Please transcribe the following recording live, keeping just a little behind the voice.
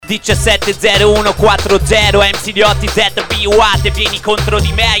170140 MC di OTZBUA, te vieni contro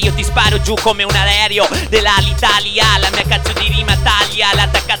di me, io ti sparo giù come un aereo dell'Alitalia. La mia cazzo di rima taglia,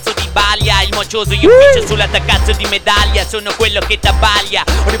 l'attacazzo di baglia, il mocioso io piccio sull'attacazzo di medaglia. Sono quello che t'abbaglia,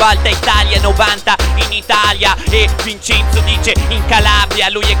 ogni volta Italia 90 in Italia. E Vincenzo dice in Calabria,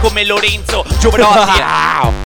 lui è come Lorenzo Giovanotti.